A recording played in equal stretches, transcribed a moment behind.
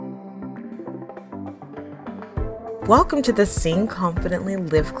Welcome to the Sing Confidently,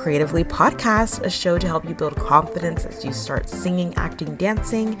 Live Creatively podcast, a show to help you build confidence as you start singing, acting,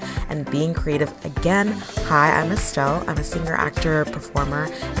 dancing, and being creative again. Hi, I'm Estelle. I'm a singer, actor, performer,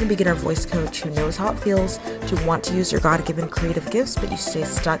 and a beginner voice coach who knows how it feels to want to use your God-given creative gifts, but you stay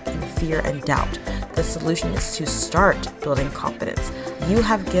stuck in fear and doubt. The solution is to start building confidence. You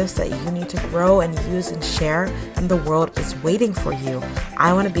have gifts that you need to grow and use and share, and the world is waiting for you.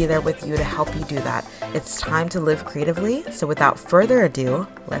 I want to be there with you to help you do that. It's time to live creatively. So without further ado,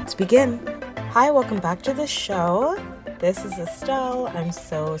 let's begin. Hi, welcome back to the show. This is Estelle. I'm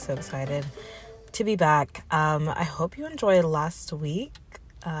so excited to be back. I hope you enjoyed last week,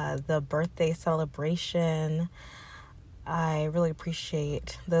 the birthday celebration. I really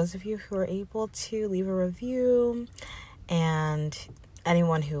appreciate those of you who are able to leave a review, and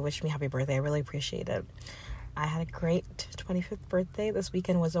anyone who wished me happy birthday. I really appreciate it. I had a great 25th birthday. This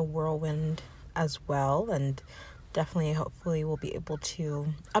weekend was a whirlwind as well, and definitely hopefully we'll be able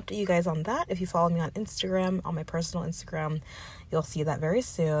to update you guys on that. If you follow me on Instagram, on my personal Instagram, you'll see that very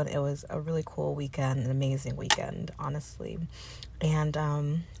soon. It was a really cool weekend, an amazing weekend, honestly. And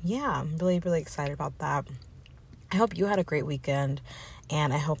I'm really excited about that. I hope you had a great weekend,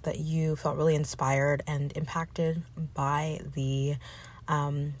 and I hope that you felt really inspired and impacted by the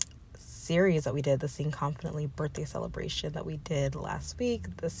series that we did, the Sing Confidently birthday celebration that we did last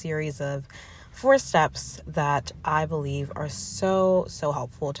week, the series of 4 steps that I believe are so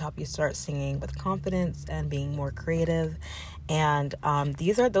helpful to help you start singing with confidence and being more creative. And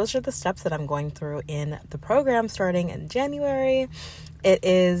those are the steps that I'm going through in the program starting in January. It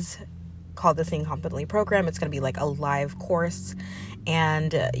is called the Sing Confidently program. It's going to be like a live course,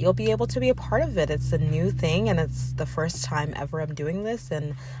 and you'll be able to be a part of it. It's a new thing, and it's the first time ever I'm doing this,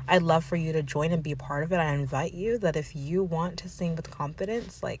 and I'd love for you to join and be a part of it. I invite you that if you want to sing with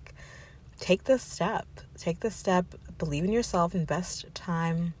confidence, take this step, believe in yourself, invest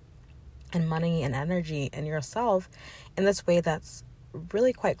time and money and energy in yourself in this way that's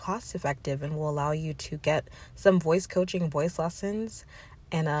really quite cost effective and will allow you to get some voice coaching, voice lessons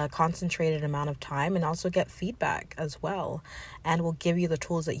in a concentrated amount of time, and also get feedback as well, and will give you the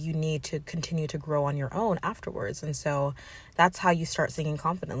tools that you need to continue to grow on your own afterwards. And so that's how you start singing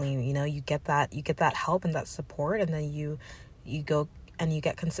confidently. You get that help and that support, and then you go and you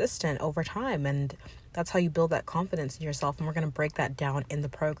get consistent over time, and that's how you build that confidence in yourself. And we're going to break that down in the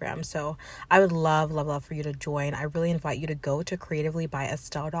program. So I would love for you to join. I really invite you to go to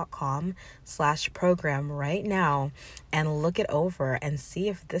creativelybyestelle.com/program right now and look it over and see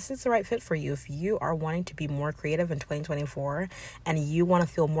if this is the right fit for you. If you are wanting to be more creative in 2024 and you want to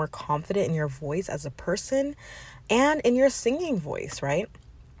feel more confident in your voice as a person and in your singing voice, right?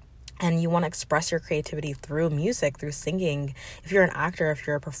 And you want to express your creativity through music, through singing. If you're an actor, if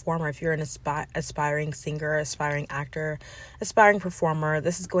you're a performer, if you're an aspiring singer, aspiring actor, aspiring performer,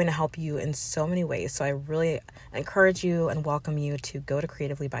 this is going to help you in so many ways. So I really encourage you and welcome you to go to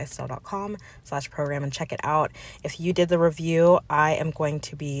creativelybyestelle.com/program and check it out. If you did the review, I am going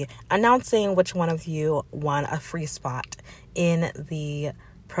to be announcing which one of you won a free spot in the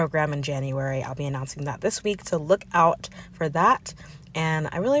program in January. I'll be announcing that this week, so look out for that. And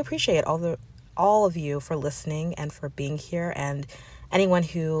I really appreciate all of you for listening and for being here, and anyone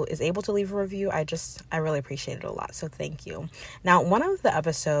who is able to leave a review. I really appreciate it a lot. So thank you. Now, one of the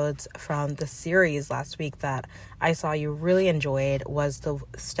episodes from the series last week that I saw you really enjoyed was the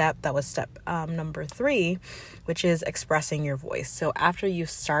step number 3, which is expressing your voice. So after you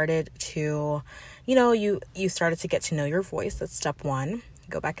started to, you started to get to know your voice, that's step 1.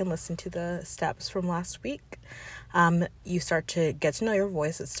 Go back and listen to the steps from last week. You start to get to know your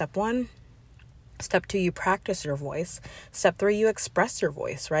voice. It's step 1. Step 2, you practice your voice. Step 3, you express your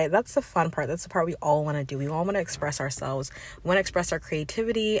voice, right? That's the fun part. That's the part we all want to do. We all want to express ourselves. We want to express our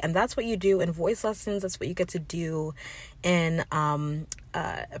creativity, and that's what you do in voice lessons. That's what you get to do in a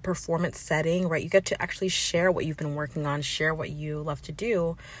performance setting, right? You get to actually share what you've been working on, share what you love to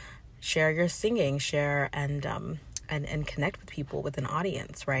do, share your singing, share and connect with people, with an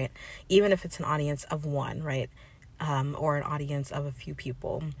audience, right? Even if it's an audience of one, right? Or an audience of a few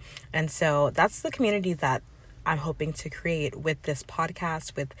people. And so that's the community that I'm hoping to create with this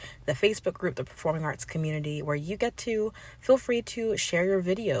podcast, with the Facebook group, the Performing Arts Community, where you get to feel free to share your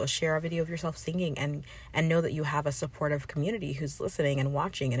video, share a video of yourself singing, and know that you have a supportive community who's listening and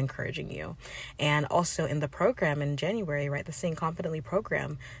watching and encouraging you. And also in the program in January, right, the Sing Confidently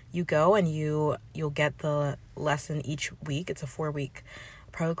program, you go and you'll get the lesson each week. It's a 4-week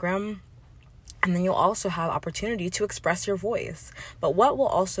program. And then you'll also have opportunity to express your voice. But what we'll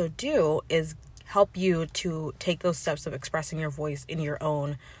also do is help you to take those steps of expressing your voice in your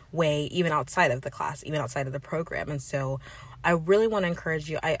own way, even outside of the class, even outside of the program. And so I really want to encourage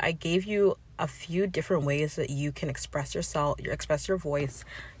you. I gave you a few different ways that you can express yourself, express your voice.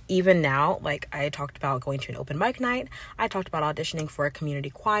 Even now, like I talked about going to an open mic night, I talked about auditioning for a community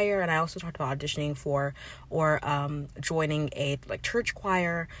choir, and I also talked about auditioning for or joining a like church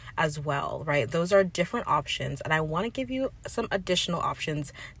choir as well, right? Those are different options, and I want to give you some additional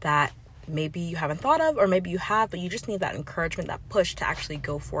options that maybe you haven't thought of, or maybe you have, but you just need that encouragement, that push to actually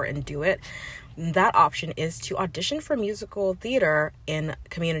go for it and do it. That option is to audition for musical theater in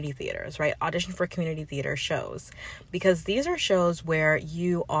community theaters, right? Audition for community theater shows, because these are shows where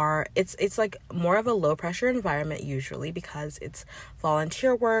you are, it's like more of a low pressure environment usually, because it's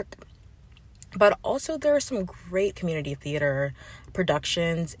volunteer work. But also there are some great community theater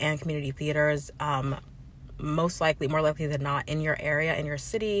productions and community theaters, more likely than not, in your area, in your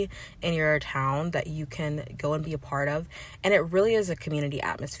city, in your town, that you can go and be a part of. And it really is a community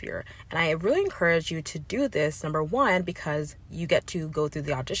atmosphere. And I really encourage you to do this, number one, because you get to go through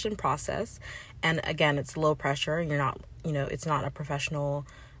the audition process. And again, it's low pressure. You're not, it's not a professional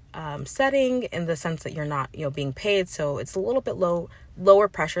setting in the sense that you're not, being paid. So it's a little bit lower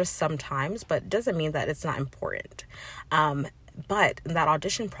pressure sometimes, but it doesn't mean that it's not important. But in that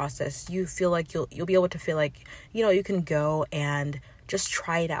audition process, you feel like you'll be able to feel like, you can go and just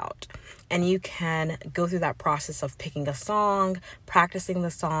try it out. And you can go through that process of picking a song, practicing the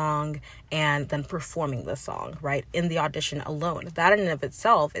song, and then performing the song, right? In the audition alone. That in and of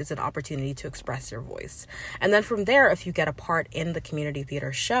itself is an opportunity to express your voice. And then from there, if you get a part in the community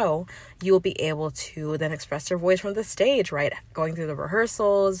theater show, you will be able to then express your voice from the stage, right? Going through the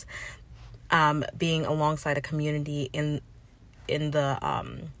rehearsals, being alongside a community in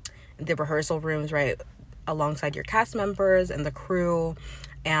the rehearsal rooms, right, alongside your cast members and the crew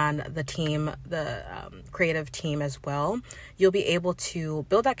and the team, the creative team as well. You'll be able to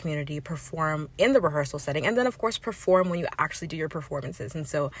build that community, perform in the rehearsal setting, and then of course perform when you actually do your performances. And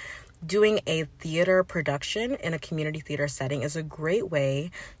so doing a theater production in a community theater setting is a great way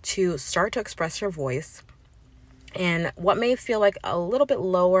to start to express your voice in what may feel like a little bit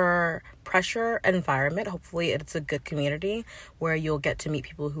lower pressure environment. Hopefully it's a good community where you'll get to meet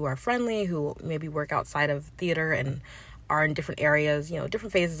people who are friendly, who maybe work outside of theater and are in different areas,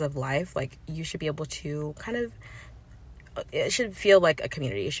 different phases of life. Like, you should be able to it should feel like a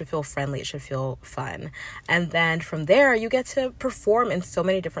community. It should feel friendly. It should feel fun. And then from there, you get to perform in so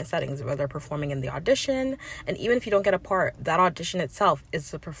many different settings, whether performing in the audition. And even if you don't get a part, that audition itself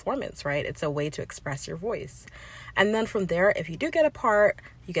is a performance, right? It's a way to express your voice. And then from there, if you do get a part,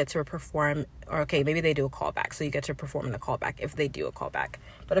 you get to perform, or okay, maybe they do a callback. So you get to perform in the callback if they do a callback.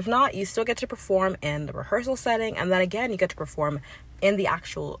 But if not, you still get to perform in the rehearsal setting. And then again, you get to perform in the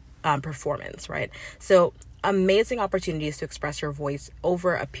actual performance, right? So amazing opportunities to express your voice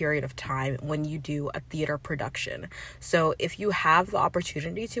over a period of time when you do a theater production. So if you have the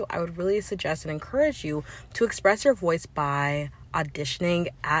opportunity to, I would really suggest and encourage you to express your voice by auditioning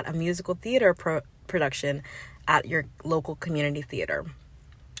at a musical theater production at your local community theater.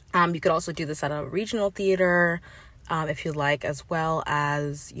 You could also do this at a regional theater, if you like, as well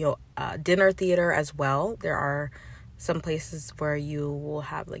as, dinner theater as well. There are some places where you will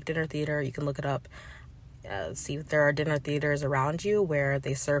have like dinner theater. You can look it up. See if there are dinner theaters around you where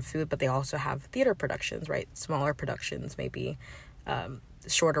they serve food, but they also have theater productions, right? Smaller productions, maybe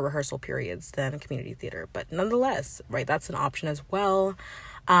shorter rehearsal periods than community theater. But nonetheless, right, that's an option as well.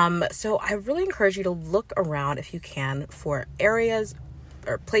 So I really encourage you to look around if you can for areas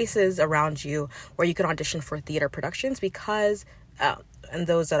or places around you where you can audition for theater productions, because and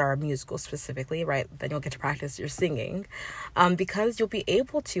those that are musical specifically, right, then you'll get to practice your singing, because you'll be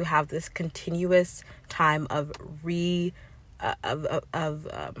able to have this continuous time of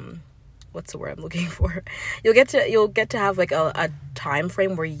what's the word I'm looking for? You'll get to have like a time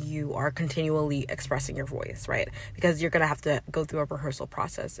frame where you are continually expressing your voice, right? Because you're going to have to go through a rehearsal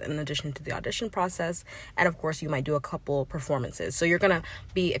process in addition to the audition process. And of course, you might do a couple performances. So you're going to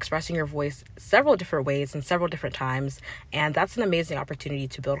be expressing your voice several different ways and several different times. And that's an amazing opportunity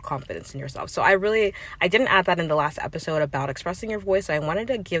to build confidence in yourself. So I didn't add that in the last episode about expressing your voice. I wanted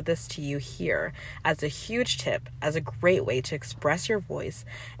to give this to you here as a huge tip, as a great way to express your voice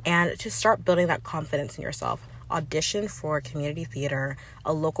and to start building that confidence in yourself. Audition for community theater,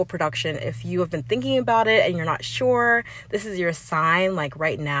 a local production. If you have been thinking about it and you're not sure, this is your sign. Like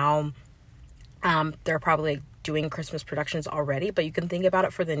right now, there are probably doing Christmas productions already, but you can think about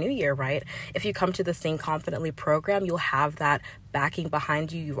it for the new year, right? If you come to the Sing Confidently program, you'll have that backing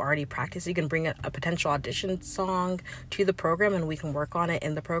behind you. You've already practiced. You can bring a potential audition song to the program and we can work on it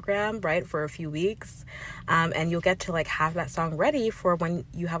in the program, right, for a few weeks. And you'll get to like have that song ready for when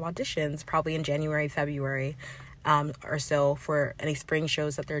you have auditions, probably in January, February, or so, for any spring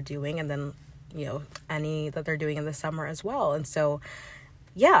shows that they're doing, and then, you know, any that they're doing in the summer as well. And so,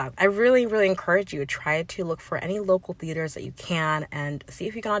 yeah, I really, really encourage you to try to look for any local theaters that you can and see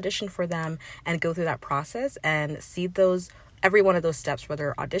if you can audition for them and go through that process and see every one of those steps,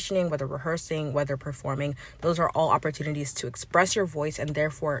 whether auditioning, whether rehearsing, whether performing. Those are all opportunities to express your voice and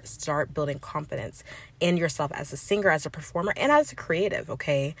therefore start building confidence in yourself as a singer, as a performer, and as a creative,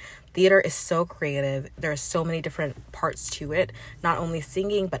 okay? Theater is so creative. There are so many different parts to it, not only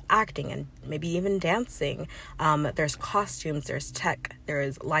singing, but acting and maybe even dancing. There's costumes, there's tech,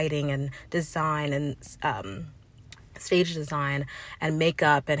 there's lighting and design and stage design and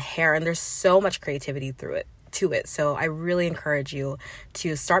makeup and hair, and there's so much creativity to it. So I really encourage you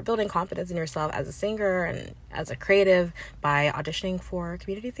to start building confidence in yourself as a singer and as a creative by auditioning for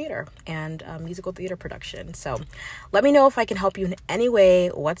community theater and musical theater production. So let me know if I can help you in any way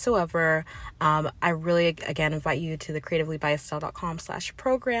whatsoever. I really, again, invite you to the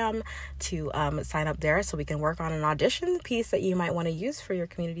creativelybyestelle.com/program to sign up there so we can work on an audition piece that you might want to use for your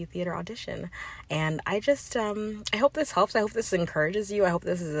community theater audition. And I just, I hope this helps. I hope this encourages you. I hope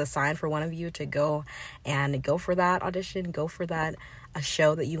this is a sign for one of you to go for that audition, go for that a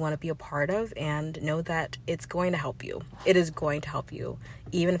show that you want to be a part of, and know that it's going to help you. It is going to help you.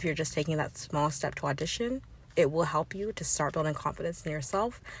 Even if you're just taking that small step to audition, it will help you to start building confidence in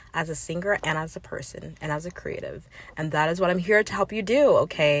yourself as a singer and as a person and as a creative. And that is what I'm here to help you do,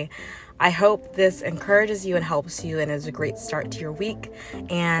 okay? I hope this encourages you and helps you and is a great start to your week.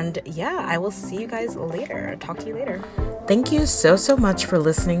 And yeah, I will see you guys later. Talk to you later. Thank you so much for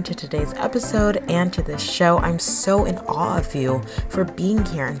listening to today's episode and to this show. I'm so in awe of you for being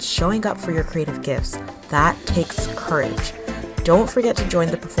here and showing up for your creative gifts. That takes courage. Don't forget to join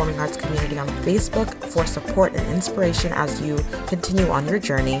the performing arts community on Facebook for support and inspiration as you continue on your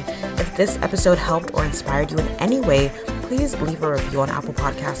journey. If this episode helped or inspired you in any way, please leave a review on Apple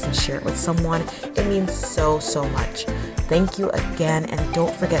Podcasts and share it with someone. It means so much. Thank you again, and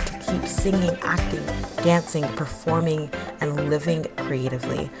don't forget to keep singing, acting, dancing, performing, and living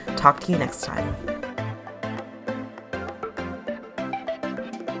creatively. Talk to you next time.